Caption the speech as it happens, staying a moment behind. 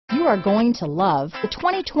you are going to love the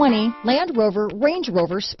 2020 Land Rover Range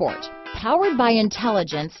Rover Sport. Powered by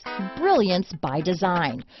intelligence, brilliance by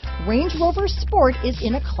design, Range Rover Sport is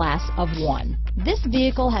in a class of one. This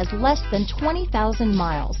vehicle has less than 20,000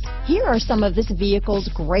 miles. Here are some of this vehicle's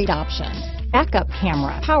great options: backup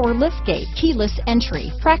camera, power liftgate, keyless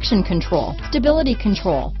entry, traction control, stability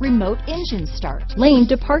control, remote engine start, lane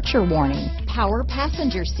departure warning, power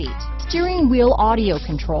passenger seat, steering wheel audio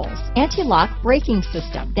controls, anti-lock braking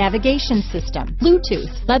system, navigation system,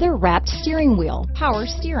 Bluetooth, leather-wrapped steering wheel, power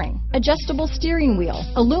steering, adjustable steering wheel,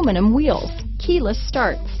 aluminum wheels, keyless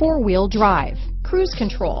start, four-wheel drive, cruise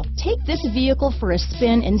control. Take this vehicle for a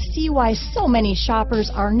spin and see why so many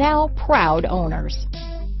shoppers are now proud owners.